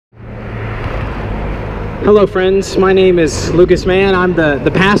Hello friends, my name is Lucas Mann. I'm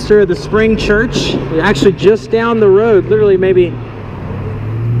the pastor of the Spring Church. We're actually just down the road, literally maybe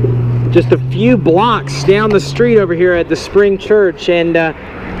just a few blocks down the street over here at the Spring Church.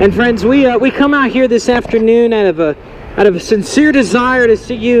 And friends, we come out here this afternoon out of a sincere desire to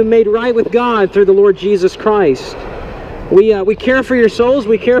see you made right with God through the Lord Jesus Christ. We care for your souls.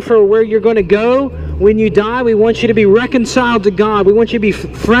 We care for where you're going to go when you die. We want you to be reconciled to God. We want you to be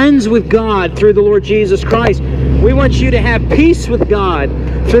friends with God through the Lord Jesus Christ. We want you to have peace with God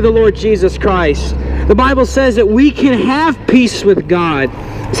through the Lord Jesus Christ. The Bible says that we can have peace with God.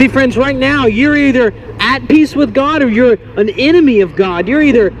 See, friends, right now, you're either at peace with God or you're an enemy of God. You're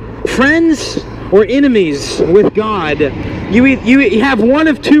either friends or enemies with God. You have one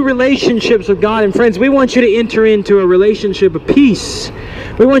of two relationships with God. And friends, we want you to enter into a relationship of peace.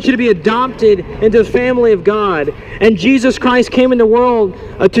 We want you to be adopted into the family of God. And Jesus Christ came in the world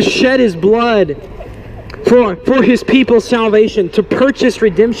to shed His blood for His people's salvation, to purchase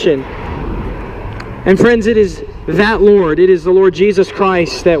redemption. And friends, it is that Lord, it is the Lord Jesus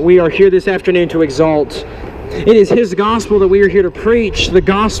Christ that we are here this afternoon to exalt. It is His gospel that we are here to preach, the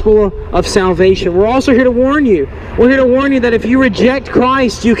gospel of salvation. We're also here to warn you. We're here to warn you that if you reject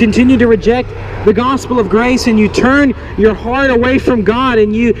Christ, you continue to reject the gospel of grace, and you turn your heart away from God,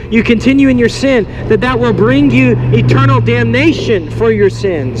 and you continue in your sin, that will bring you eternal damnation for your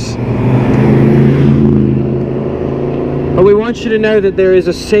sins. But we want you to know that there is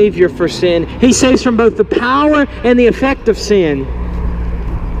a Savior for sin. He saves from both the power and the effect of sin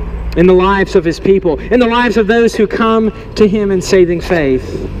in the lives of His people, in the lives of those who come to Him in saving faith.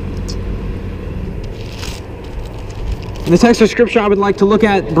 The text of Scripture I would like to look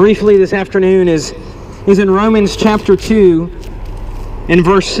at briefly this afternoon is in Romans chapter 2 and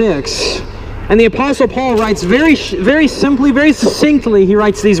verse 6. And the Apostle Paul writes very simply, very succinctly, he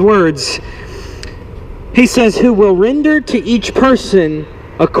writes these words. He says, "Who will render to each person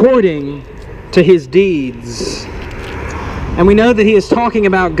according to his deeds." And we know that he is talking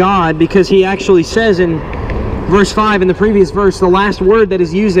about God because he actually says in verse 5, in the previous verse, the last word that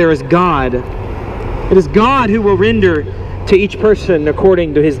is used there is God. It is God who will render to each person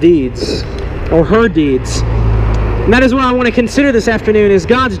according to his deeds, or her deeds. And that is what I want to consider this afternoon, is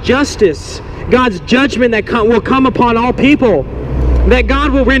God's justice, God's judgment that will come upon all people. That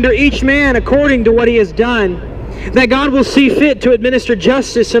God will render each man according to what he has done. That God will see fit to administer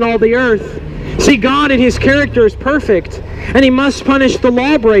justice in all the earth. See, God in His character is perfect, and He must punish the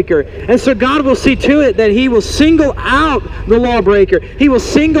lawbreaker. And so God will see to it that He will single out the lawbreaker. He will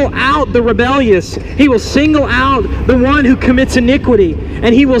single out the rebellious. He will single out the one who commits iniquity.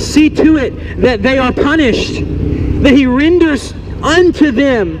 And He will see to it that they are punished, that He renders unto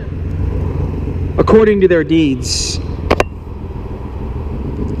them according to their deeds.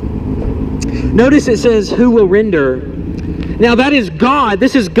 Notice it says, "Who will render?" Now that is God.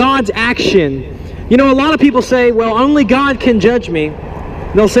 This is God's action. You know, a lot of people say, well, only God can judge me.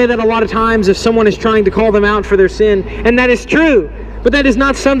 They'll say that a lot of times if someone is trying to call them out for their sin. And that is true. But that is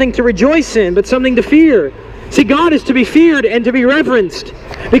not something to rejoice in, but something to fear. See, God is to be feared and to be reverenced.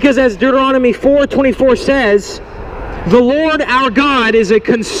 Because as Deuteronomy 4:24 says, "The Lord our God is a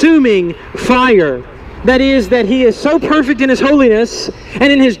consuming fire." That is, that He is so perfect in His holiness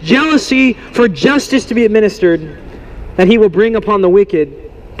and in His jealousy for justice to be administered, that He will bring upon the wicked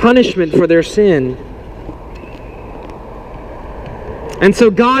punishment for their sin. And so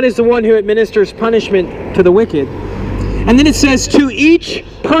God is the one who administers punishment to the wicked. And then it says, to each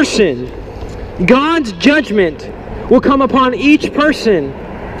person, God's judgment will come upon each person.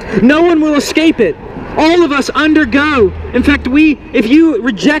 No one will escape it. All of us undergo. In fact, if you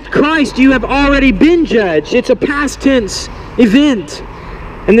reject Christ, you have already been judged. It's a past tense event.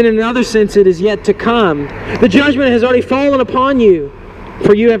 And then in another sense, it is yet to come. The judgment has already fallen upon you,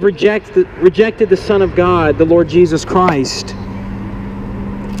 for you have rejected the Son of God, the Lord Jesus Christ.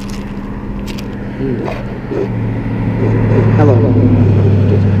 Hello.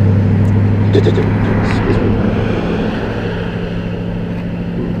 Excuse me.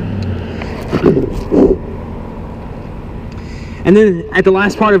 And then at the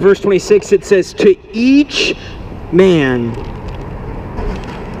last part of verse 26, it says, to each man,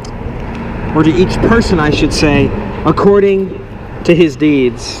 or to each person, I should say, according to his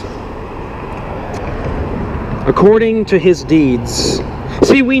deeds. According to his deeds.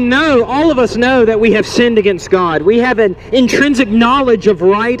 See, we know, all of us know that we have sinned against God. We have an intrinsic knowledge of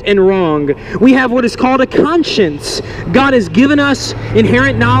right and wrong. We have what is called a conscience. God has given us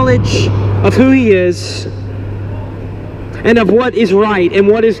inherent knowledge of who He is and of what is right and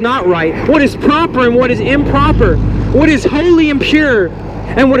what is not right, what is proper and what is improper, what is holy and pure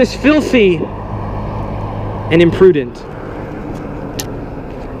and what is filthy and imprudent.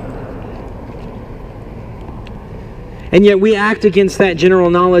 And yet we act against that general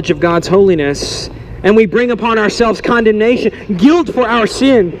knowledge of God's holiness, and we bring upon ourselves condemnation, guilt for our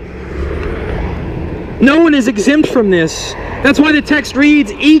sin. No one is exempt from this. That's why the text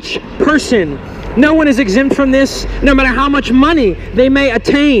reads, each person. No one is exempt from this, no matter how much money they may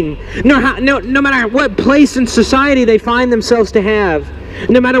attain, no matter what place in society they find themselves to have,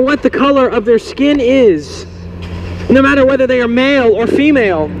 no matter what the color of their skin is, no matter whether they are male or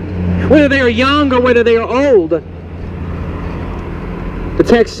female, whether they are young or whether they are old. The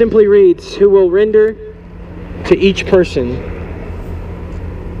text simply reads, who will render to each person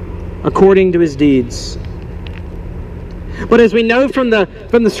according to his deeds. But as we know from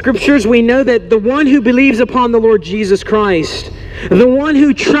the scriptures, we know that the one who believes upon the Lord Jesus Christ, the one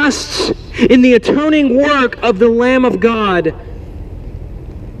who trusts in the atoning work of the Lamb of God,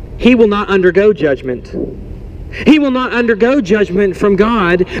 he will not undergo judgment. He will not undergo judgment from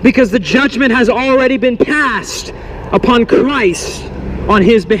God, because the judgment has already been passed upon Christ on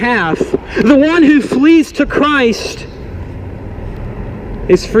his behalf. The one who flees to Christ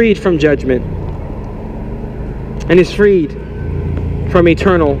is freed from judgment and is freed from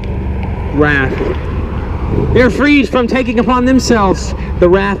eternal wrath. They're freed from taking upon themselves the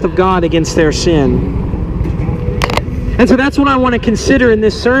wrath of God against their sin. And so that's what I want to consider in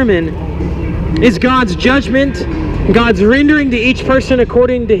this sermon, is God's judgment, God's rendering to each person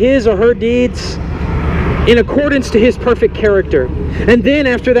according to his or her deeds, in accordance to his perfect character. And then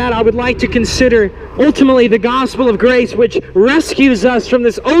after that, I would like to consider ultimately the gospel of grace, which rescues us from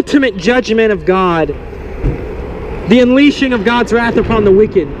this ultimate judgment of God, the unleashing of God's wrath upon the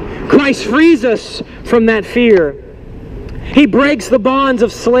wicked. Christ frees us from that fear. He breaks the bonds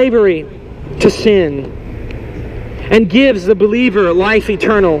of slavery to sin and gives the believer life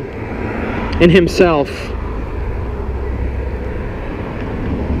eternal in himself.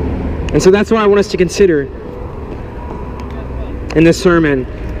 And so that's what I want us to consider in this sermon.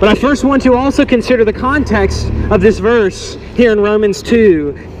 But I first want to also consider the context of this verse here in Romans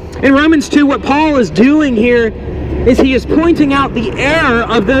 2. In Romans 2, what Paul is doing here is he is pointing out the error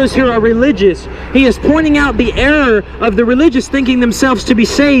of those who are religious. He is pointing out the error of the religious, thinking themselves to be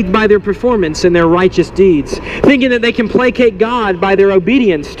saved by their performance and their righteous deeds, thinking that they can placate God by their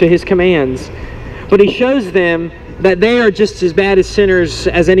obedience to his commands. But he shows them that they are just as bad as sinners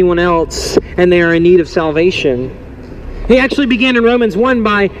as anyone else, and they are in need of salvation. He actually began in Romans 1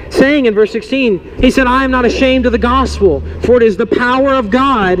 by saying in verse 16, he said, I am not ashamed of the gospel, for it is the power of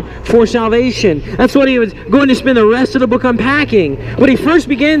God for salvation. That's what he was going to spend the rest of the book unpacking. But he first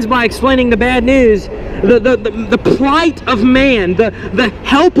begins by explaining the bad news, the plight of man, the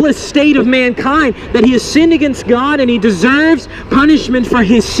helpless state of mankind, that he has sinned against God and he deserves punishment for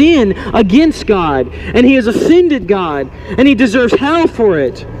his sin against God. And he has offended God and he deserves hell for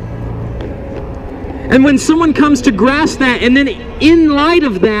it. And when someone comes to grasp that, and then in light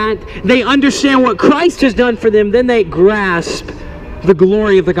of that, they understand what Christ has done for them, then they grasp the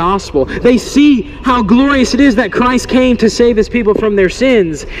glory of the gospel. They see how glorious it is that Christ came to save his people from their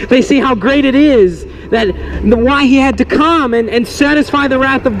sins. They see how great it is that why he had to come and satisfy the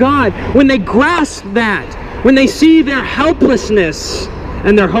wrath of God. When they grasp that, when they see their helplessness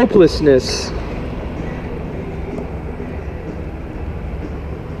and their hopelessness,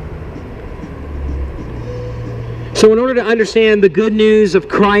 so in order to understand the good news of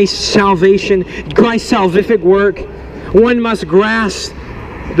Christ's salvation, Christ's salvific work, one must grasp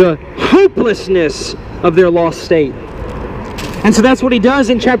the hopelessness of their lost state. And so that's what he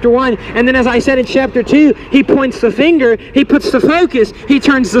does in chapter 1. And then as I said in chapter 2, he points the finger, he puts the focus, he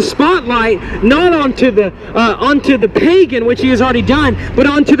turns the spotlight not onto the pagan, which he has already done, but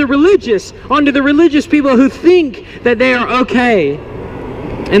onto the religious people who think that they are okay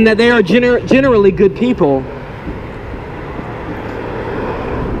and that they are generally good people.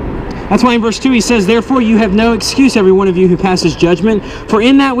 That's why in verse 2 he says, therefore you have no excuse, every one of you who passes judgment, for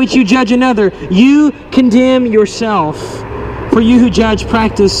in that which you judge another, you condemn yourself. For you who judge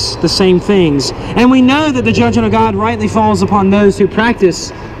practice the same things. And we know that the judgment of God rightly falls upon those who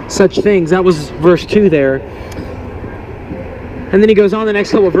practice such things. That was verse 2 there. And then he goes on the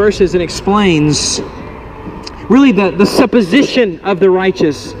next couple of verses and explains really the supposition of the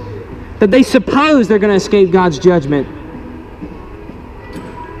righteous, that they suppose they're going to escape God's judgment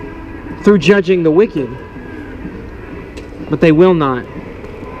through judging the wicked. But they will not.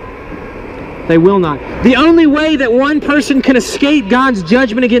 They will not. The only way that one person can escape God's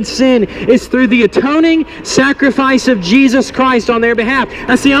judgment against sin is through the atoning sacrifice of Jesus Christ on their behalf.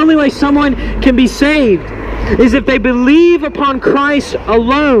 That's the only way someone can be saved, is if they believe upon Christ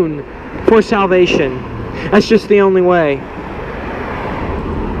alone for salvation. That's just the only way.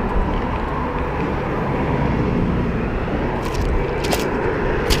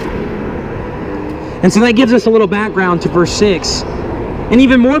 And so that gives us a little background to verse 6. And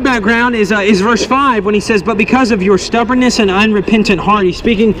even more background is verse 5 when he says, but because of your stubbornness and unrepentant heart. He's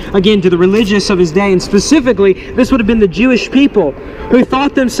speaking again to the religious of his day, and specifically this would have been the Jewish people who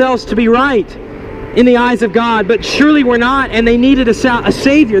thought themselves to be right in the eyes of God, but surely were not, and they needed a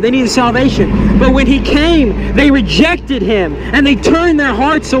Savior, they needed salvation. But when he came, they rejected him, and they turned their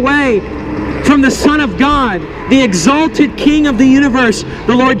hearts away from the Son of God, the exalted King of the universe,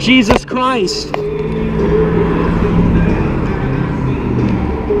 the Lord Jesus Christ.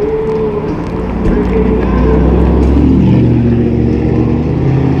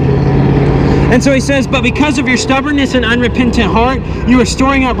 And so he says, but because of your stubbornness and unrepentant heart, you are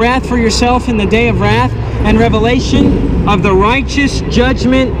storing up wrath for yourself in the day of wrath and revelation of the righteous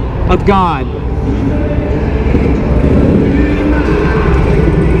judgment of God.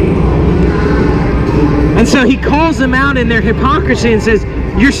 And so he calls them out in their hypocrisy and says,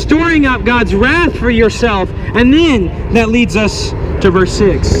 you're storing up God's wrath for yourself. And then that leads us to verse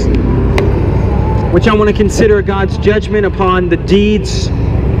 6, which I want to consider God's judgment upon the deeds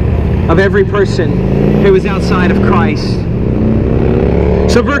of every person who is outside of Christ.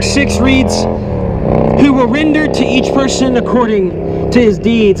 So verse 6 reads, who will render to each person according to his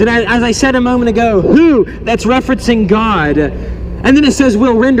deeds. And as I said a moment ago, who, that's referencing God. And then it says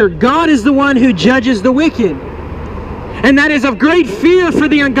will render. God is the one who judges the wicked. And that is of great fear for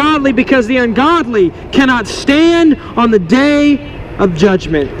the ungodly, because the ungodly cannot stand on the day of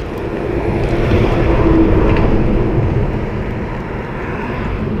judgment.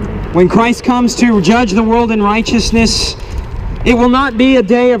 When Christ comes to judge the world in righteousness, it will not be a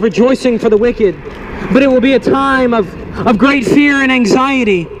day of rejoicing for the wicked, but it will be a time of great fear and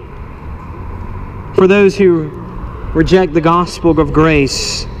anxiety for those who reject the gospel of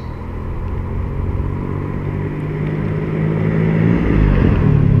grace.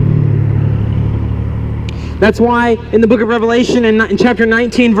 That's why in the book of Revelation in chapter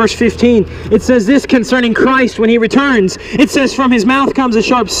 19 verse 15 it says this concerning Christ when he returns. It says, from his mouth comes a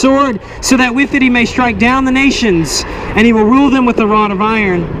sharp sword, so that with it he may strike down the nations, and he will rule them with a rod of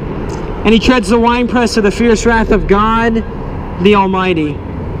iron. And he treads the winepress of the fierce wrath of God the Almighty.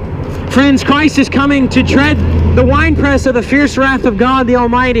 Friends, Christ is coming to tread the winepress of the fierce wrath of God the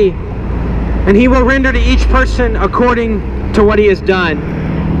Almighty, and he will render to each person according to what he has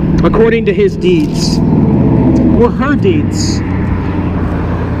done, according to his deeds. Or her deeds.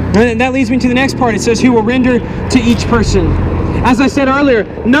 And that leads me to the next part. It says, who will render to each person. As I said earlier,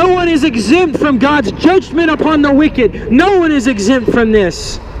 no one is exempt from God's judgment upon the wicked. No one is exempt from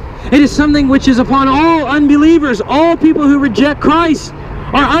this. It is something which is upon all unbelievers. All people who reject Christ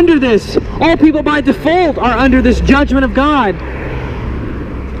are under this. All people by default are under this judgment of God.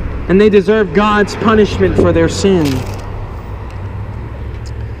 And they deserve God's punishment for their sin.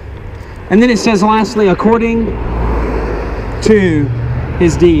 And then it says lastly, according to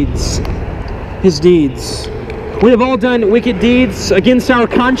his deeds. His deeds. We have all done wicked deeds against our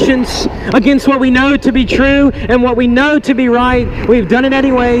conscience, against what we know to be true and what we know to be right. We've done it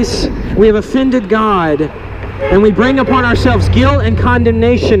anyways. We have offended God. And we bring upon ourselves guilt and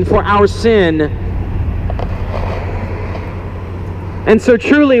condemnation for our sin. And so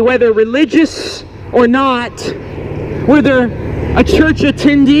truly, whether religious or not, whether a church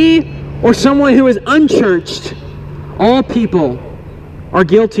attendee or someone who is unchurched, all people are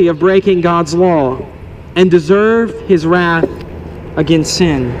guilty of breaking God's law and deserve his wrath against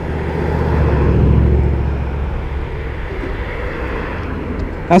sin.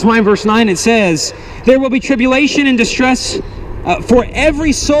 That's why in verse 9 it says, there will be tribulation and distress for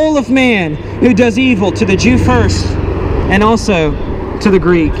every soul of man who does evil, to the Jew first and also to the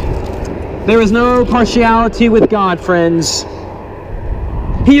Greek. There is no partiality with God, friends.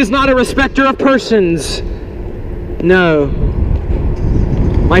 He is not a respecter of persons. No.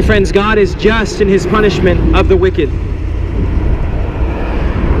 My friends, God is just in his punishment of the wicked.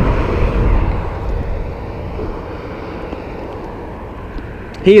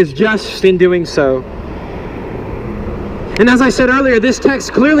 He is just in doing so. And as I said earlier, this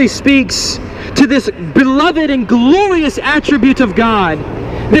text clearly speaks to this beloved and glorious attribute of God,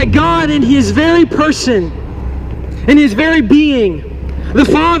 that God in his very person, in his very being, the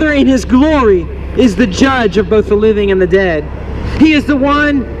Father in his glory, is the judge of both the living and the dead. He is the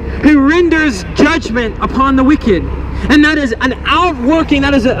one who renders judgment upon the wicked. And that is an outworking,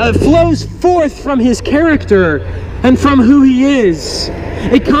 that is flows forth from his character and from who he is.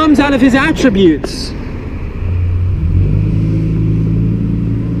 It comes out of his attributes.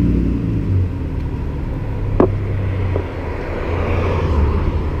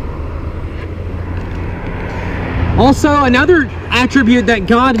 Also, another attribute that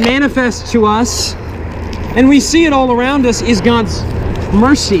God manifests to us, and we see it all around us, is God's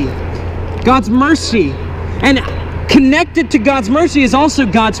mercy. God's mercy. And connected to God's mercy is also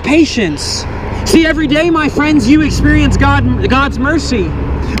God's patience. See, every day, my friends, you experience God's mercy.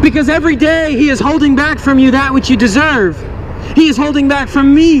 Because every day He is holding back from you that which you deserve. He is holding back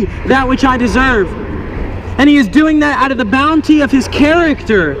from me that which I deserve. And He is doing that out of the bounty of His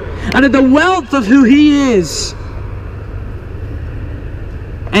character, out of the wealth of who He is.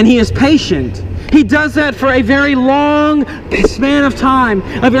 And He is patient. He does that for a very long span of time,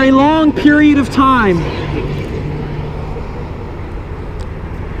 a very long period of time.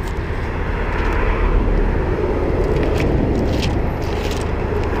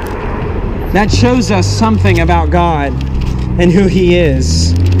 That shows us something about God and who He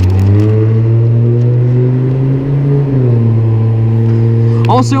is.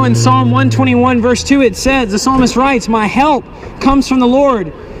 Also in Psalm 121 verse 2 it says, the psalmist writes, "My help comes from the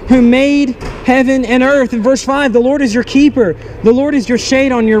Lord who made heaven and earth." In verse 5, the Lord is your keeper. The Lord is your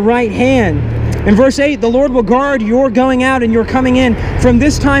shade on your right hand. In verse 8, the Lord will guard your going out and your coming in from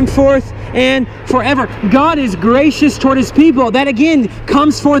this time forth and forever. God is gracious toward His people. That again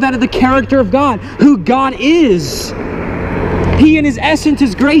comes forth out of the character of God, who God is. He in His essence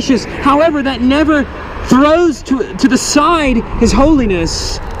is gracious. However, that never throws to the side His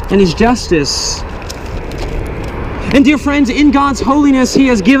holiness and His justice. And dear friends, in God's holiness, He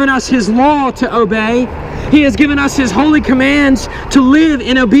has given us His law to obey. He has given us His holy commands to live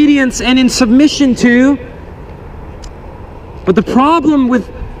in obedience and in submission to. But the problem with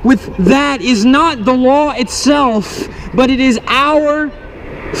that is not the law itself, but it is our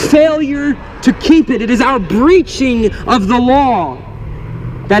failure to keep it. It is our breaching of the law.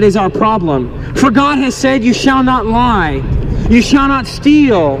 That is our problem. For God has said, "You shall not lie. You shall not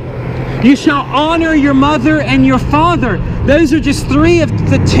steal. You shall honor your mother and your father." Those are just 3 of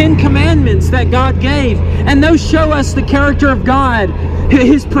the 10 commandments that God gave. And those show us the character of God,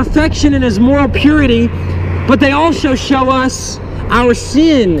 His perfection and His moral purity. But they also show us our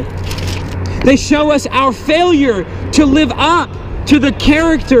sin. They show us our failure to live up to the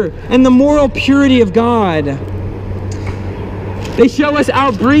character and the moral purity of God. They show us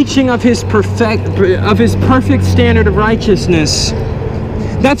our breaching of His perfect standard of righteousness.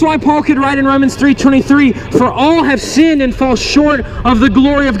 That's why Paul could write in Romans 3:23, "For all have sinned and fall short of the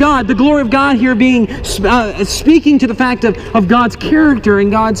glory of God." The glory of God here being speaking to the fact of God's character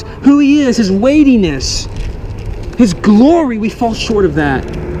and God's who He is, His weightiness, His glory. We fall short of that.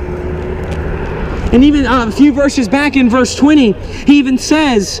 And even a few verses back in verse 20, he even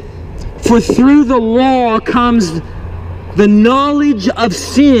says, "For through the law comes the knowledge of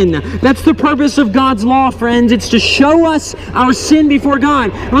sin." That's the purpose of God's law, friends. It's to show us our sin before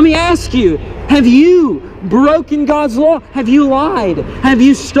God. Let me ask you, have you broken God's law? Have you lied? Have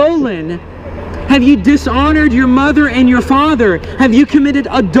you stolen? Have you dishonored your mother and your father? Have you committed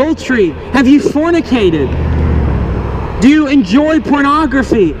adultery? Have you fornicated? Do you enjoy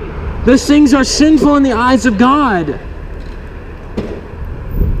pornography? Those things are sinful in the eyes of God.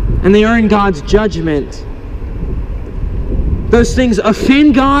 And they earn God's judgment. Those things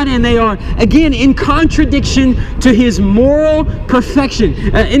offend God, and they are, again, in contradiction to His moral perfection,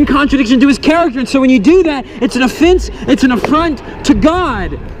 in contradiction to His character. And so when you do that, it's an offense, it's an affront to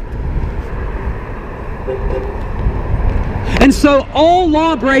God. And so all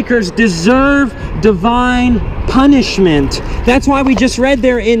lawbreakers deserve divine punishment. That's why we just read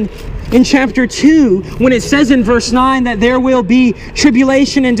there in chapter 2, when it says in verse 9 that there will be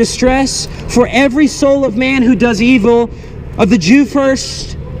tribulation and distress for every soul of man who does evil, of the Jew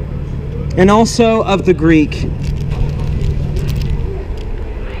first, and also of the Greek.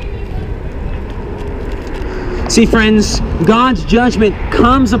 See, friends, God's judgment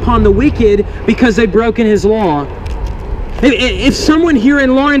comes upon the wicked because they've broken His law. If someone here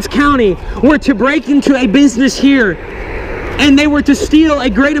in Lawrence County were to break into a business here and they were to steal a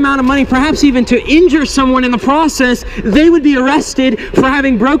great amount of money, perhaps even to injure someone in the process, they would be arrested for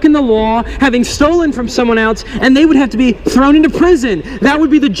having broken the law, having stolen from someone else, and they would have to be thrown into prison. That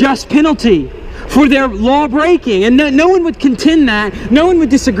would be the just penalty for their law breaking. And no one would contend that. No one would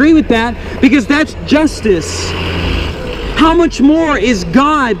disagree with that, because that's justice. How much more is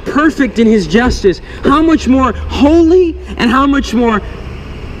God perfect in His justice? How much more holy and how much more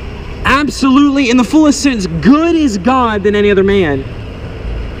absolutely, in the fullest sense, good is God than any other man?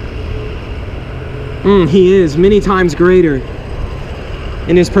 He is many times greater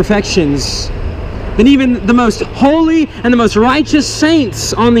in His perfections than even the most holy and the most righteous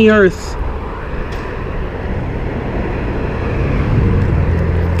saints on the earth.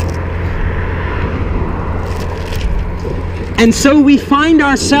 And so we find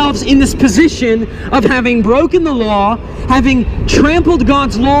ourselves in this position of having broken the law, having trampled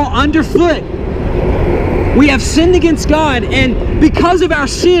God's law underfoot. We have sinned against God, and because of our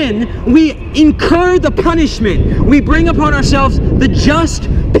sin, we incur the punishment. We bring upon ourselves the just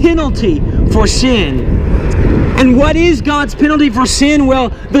penalty for sin. And what is God's penalty for sin? Well,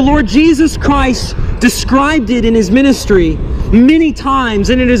 the Lord Jesus Christ described it in his ministry many times,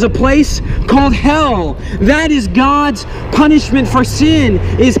 and it is a place called hell. That is God's punishment for sin,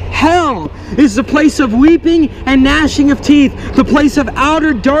 is hell. It's the place of weeping and gnashing of teeth, the place of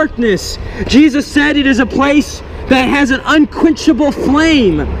outer darkness. Jesus said it is a place that has an unquenchable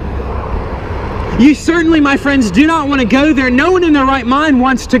flame. You certainly, my friends, do not want to go there. No one in their right mind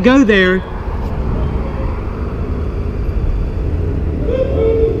wants to go there.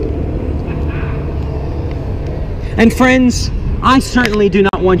 And friends, I certainly do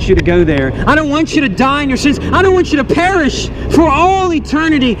not want you to go there. I don't want you to die in your sins. I don't want you to perish for all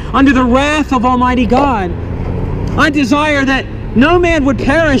eternity under the wrath of Almighty God. I desire that no man would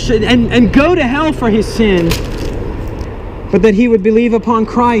perish and go to hell for his sin, but that he would believe upon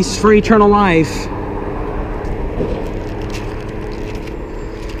Christ for eternal life.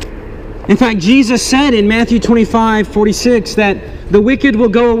 In fact, Jesus said in Matthew 25:46 that the wicked will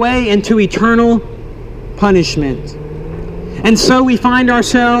go away into eternal punishment. And so we find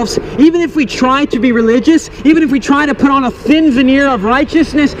ourselves, even if we try to be religious, even if we try to put on a thin veneer of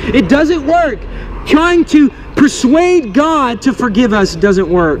righteousness, it doesn't work. Trying to persuade God to forgive us doesn't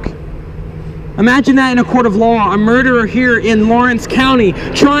work. Imagine that in a court of law, a murderer here in Lawrence County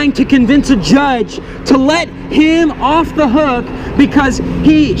trying to convince a judge to let him off the hook because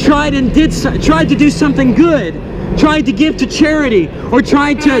he tried to do something good, tried to give to charity, or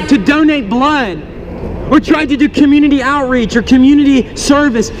tried to donate blood, or tried to do community outreach or community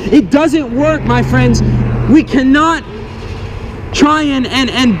service. It doesn't work, my friends. We cannot try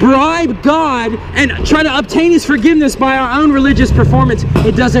and bribe God and try to obtain his forgiveness by our own religious performance.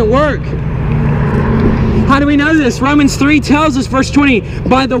 It doesn't work. How do we know this? Romans 3 tells us, verse 20,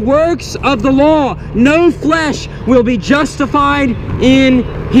 by the works of the law, no flesh will be justified in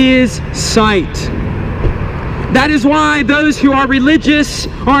his sight. That is why those who are religious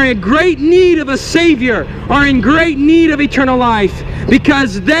are in great need of a Savior, are in great need of eternal life,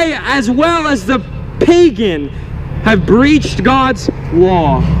 because they, as well as the pagan, have breached God's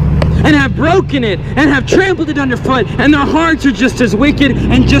law and have broken it and have trampled it underfoot, and their hearts are just as wicked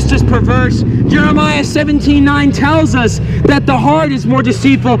and just as perverse. Jeremiah 17:9 tells us that the heart is more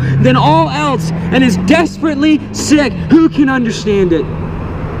deceitful than all else and is desperately sick. Who can understand it?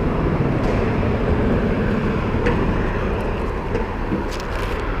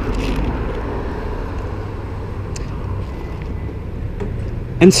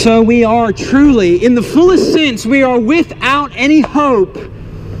 And so we are truly, in the fullest sense, we are without any hope.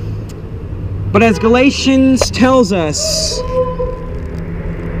 But as Galatians tells us,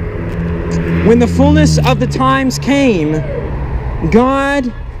 when the fullness of the times came,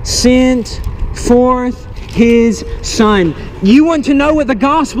 God sent forth his Son. You want to know what the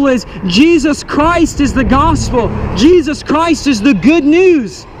gospel is? Jesus Christ is the gospel. Jesus Christ is the good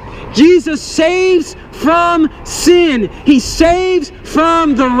news. Jesus saves from sin. He saves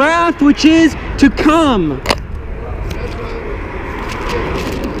from the wrath which is to come.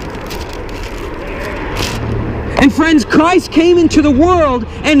 And friends, Christ came into the world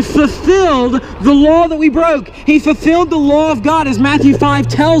and fulfilled the law that we broke. He fulfilled the law of God, as Matthew 5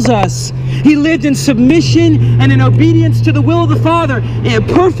 tells us. He lived in submission and in obedience to the will of the Father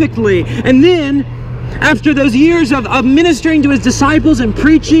perfectly. And then, after those years of ministering to his disciples and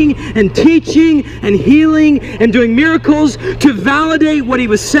preaching and teaching and healing and doing miracles to validate what he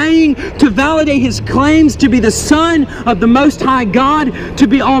was saying, to validate his claims to be the Son of the Most High God, to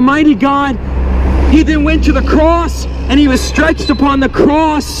be Almighty God, he then went to the cross, and he was stretched upon the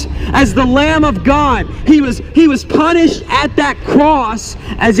cross as the Lamb of God. He was punished at that cross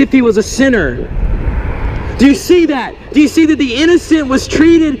as if he was a sinner. Do you see that? Do you see that the innocent was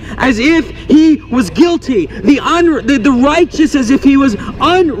treated as if he was guilty? The righteous as if he was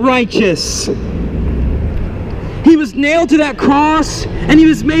unrighteous. He was nailed to that cross, and he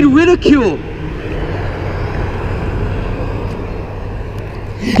was made ridicule.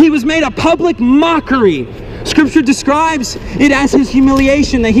 He was made a public mockery. Scripture describes it as his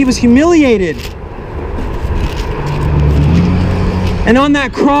humiliation, that he was humiliated. And on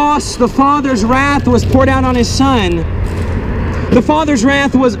that cross, the Father's wrath was poured out on his Son. The Father's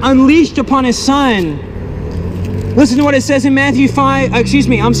wrath was unleashed upon his Son. Listen to what it says in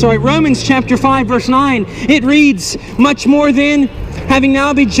Romans chapter 5, verse 9. It reads, "Much more then, having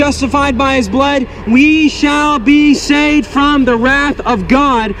now been justified by his blood, we shall be saved from the wrath of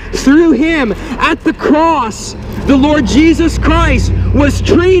God through him." At the cross, the Lord Jesus Christ was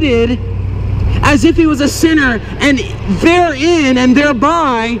treated as if he was a sinner, and therein and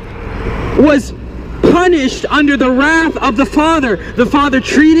thereby was punished under the wrath of the Father. The Father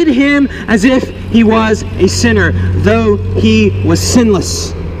treated him as if he was a sinner, though he was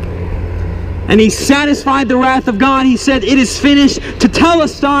sinless. And he satisfied the wrath of God. He said, "It is finished."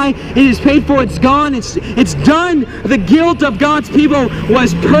 Tetelestai, it is paid for, it's gone, it's done. The guilt of God's people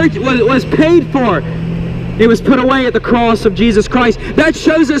was paid for. It was put away at the cross of Jesus Christ. That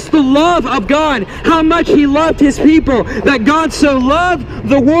shows us the love of God, how much he loved his people, that God so loved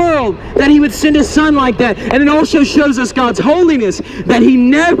the world that he would send his son like that. And it also shows us God's holiness, that he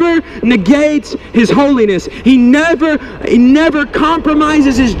never negates his holiness. He never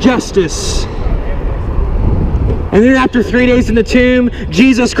compromises his justice. And then after 3 days in the tomb,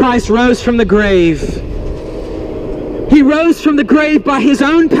 Jesus Christ rose from the grave. He rose from the grave by his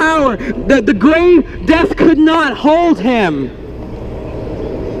own power. The grave, death could not hold him.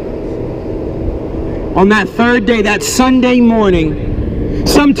 On that third day, that Sunday morning,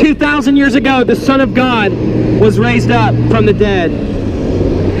 some 2,000 years ago, the Son of God was raised up from the dead.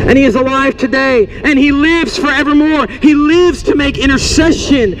 And he is alive today, and he lives forevermore. He lives to make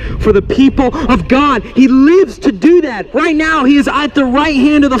intercession for the people of God. He lives to do that. Right now, he is at the right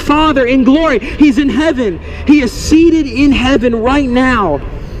hand of the Father in glory. He's in heaven. He is seated in heaven right now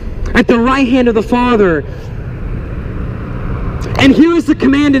at the right hand of the Father. And here is the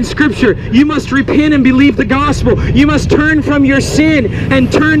command in Scripture. You must repent and believe the gospel. You must turn from your sin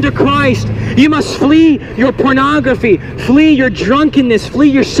and turn to Christ. You must flee your pornography, flee your drunkenness, flee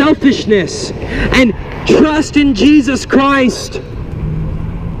your selfishness, and trust in Jesus Christ.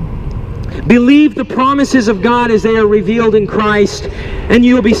 Believe the promises of God as they are revealed in Christ, and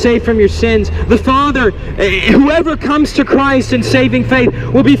you will be saved from your sins. The Father, whoever comes to Christ in saving faith,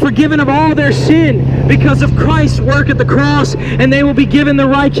 will be forgiven of all their sin because of Christ's work at the cross, and they will be given the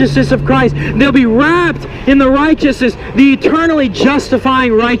righteousness of Christ. They'll be wrapped in the righteousness, the eternally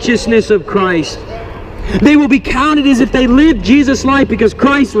justifying righteousness of Christ. They will be counted as if they lived Jesus' life because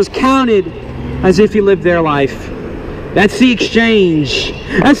Christ was counted as if he lived their life. That's the exchange.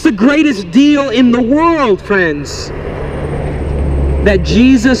 That's the greatest deal in the world, friends. That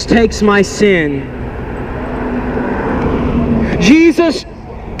Jesus takes my sin. Jesus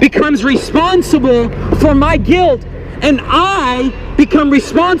becomes responsible for my guilt, and I become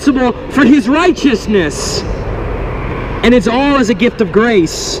responsible for his righteousness. And it's all as a gift of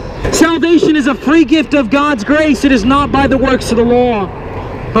grace. Salvation is a free gift of God's grace. It is not by the works of the law,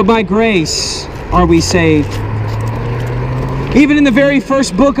 but by grace are we saved. Even in the very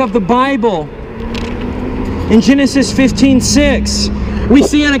first book of the Bible, in Genesis 15:6, we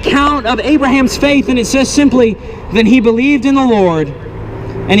see an account of Abraham's faith, and it says simply, "Then he believed in the Lord,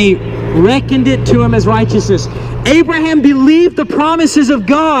 and he reckoned it to him as righteousness." Abraham believed the promises of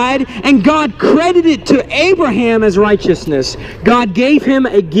God, and God credited it to Abraham as righteousness. God gave him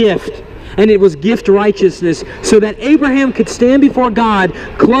a gift, and it was gift righteousness, so that Abraham could stand before God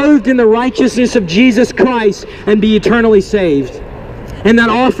clothed in the righteousness of Jesus Christ and be eternally saved. And that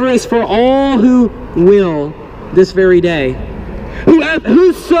offer is for all who will this very day.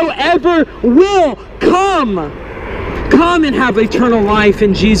 Whosoever will, come and have eternal life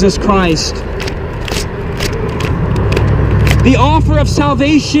in Jesus Christ. The offer of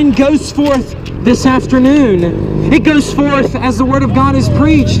salvation goes forth this afternoon. It goes forth as the Word of God is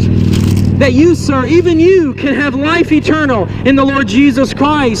preached. That you, sir, even you, can have life eternal in the Lord Jesus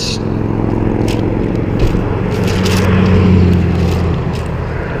Christ.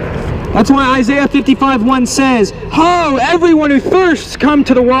 That's why Isaiah 55:1 says, "Ho, everyone who thirsts, come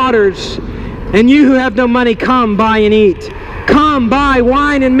to the waters. And you who have no money, come, buy and eat. Come, buy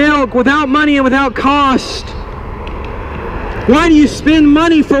wine and milk without money and without cost." Why do you spend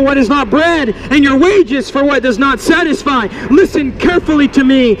money for what is not bread, and your wages for what does not satisfy? Listen carefully to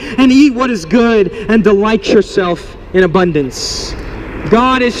me, and eat what is good, and delight yourself in abundance.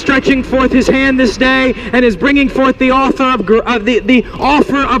 God is stretching forth his hand this day, and is bringing forth the offer of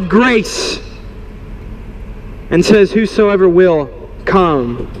grace, and says, "Whosoever will,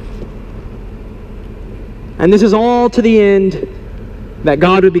 come." And this is all to the end that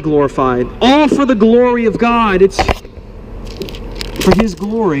God would be glorified. All for the glory of God. It's for his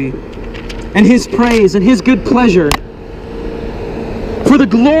glory and his praise and his good pleasure. For the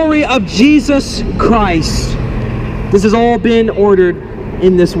glory of Jesus Christ. This has all been ordered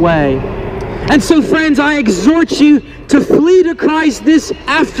in this way. And so, friends, I exhort you to flee to Christ this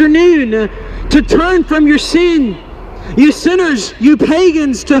afternoon, to turn from your sin. You sinners, you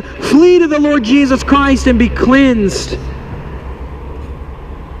pagans, to flee to the Lord Jesus Christ and be cleansed.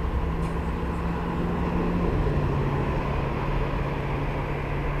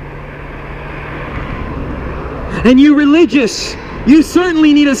 And you religious, you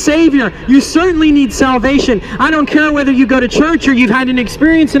certainly need a Savior. You certainly need salvation. I don't care whether you go to church or you've had an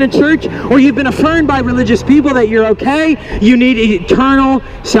experience in a church or you've been affirmed by religious people that you're okay. You need eternal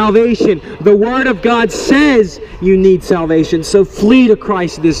salvation. The Word of God says you need salvation. So flee to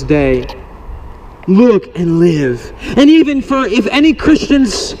Christ this day. Look and live. And even if any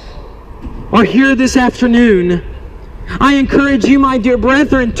Christians are here this afternoon, I encourage you, my dear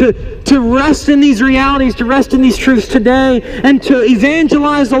brethren, to rest in these realities, to rest in these truths today, and to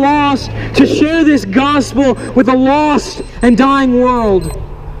evangelize the lost, to share this gospel with a lost and dying world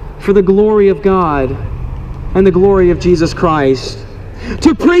for the glory of God and the glory of Jesus Christ.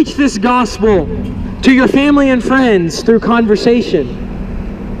 To preach this gospel to your family and friends through conversation.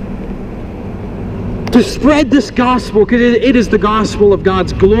 To spread this gospel, because it is the gospel of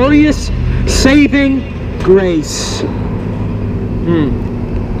God's glorious, saving grace.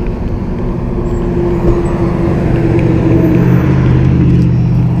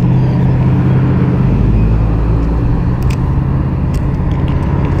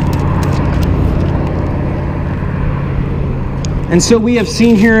 And so we have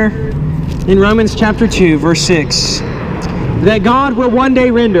seen here in Romans chapter 2, verse 6, that God will one day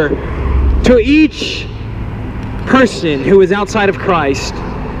render to each person who is outside of Christ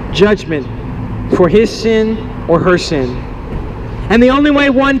judgment for his sin or her sin. And the only way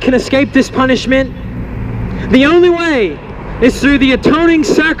one can escape this punishment, the only way, is through the atoning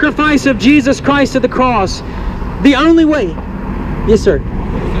sacrifice of Jesus Christ at the cross. The only way. Yes, sir.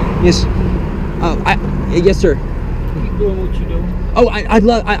 Yes. Yes, sir. Keep doing what you're doing. Oh, I'd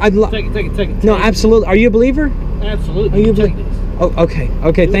love. Take it. No, absolutely. Are you a believer? Absolutely. Are you a believer? Oh, okay.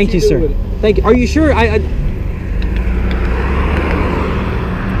 Okay. Do Thank what you, you do sir. with it. Thank you. Are you sure?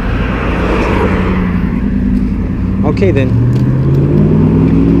 Okay then.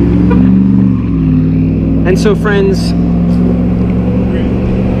 And so, friends,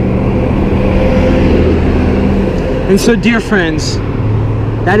 and so, dear friends,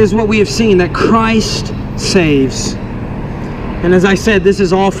 that is what we have seen, that Christ saves. And as I said, this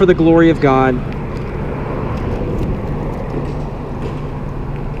is all for the glory of God.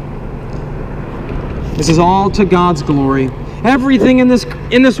 This is all to God's glory. Everything in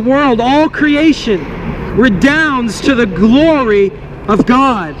this world, all creation, redounds to the glory of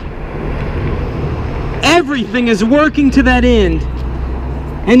God. Everything is working to that end.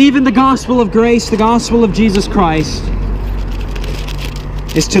 And even the gospel of grace, the gospel of Jesus Christ,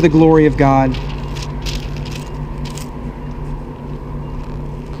 is to the glory of God.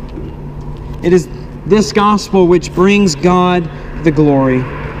 It is this gospel which brings God the glory.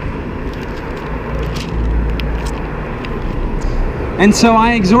 And so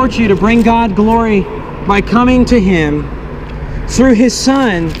I exhort you to bring God glory by coming to Him through His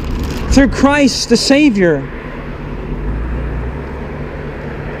Son, through Christ the Savior.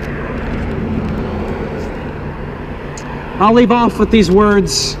 I'll leave off with these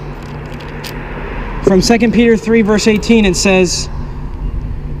words from 2 Peter 3 verse 18. It says,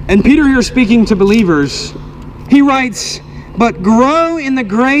 and Peter here speaking to believers, he writes, but grow in the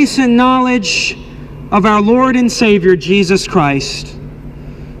grace and knowledge of our Lord and Savior Jesus Christ.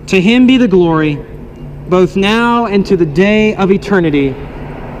 To Him be the glory, both now and to the day of eternity.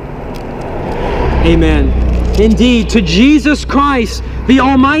 Amen. Indeed, to Jesus Christ, the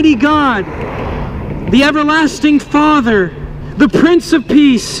Almighty God, the everlasting Father, the Prince of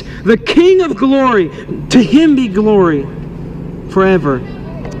Peace, the King of glory, to Him be glory forever.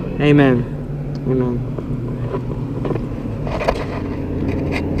 Amen. Amen.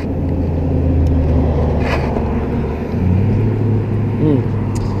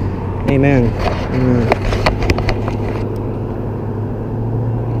 Amen. Amen.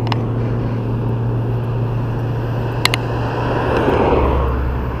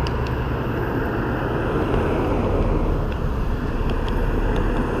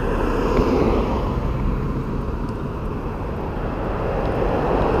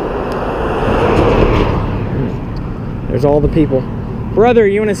 There's all the people. Brother,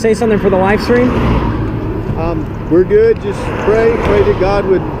 you want to say something for the live stream? We're good. Just pray that God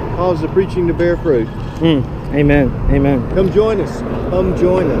would cause the preaching to bear fruit. Amen. Amen. Come join us. Come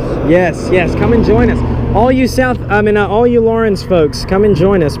join us. Yes. Come and join us. All you Lawrence folks, come and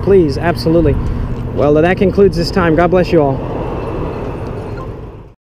join us, please. Absolutely. Well, that concludes this time. God bless you all.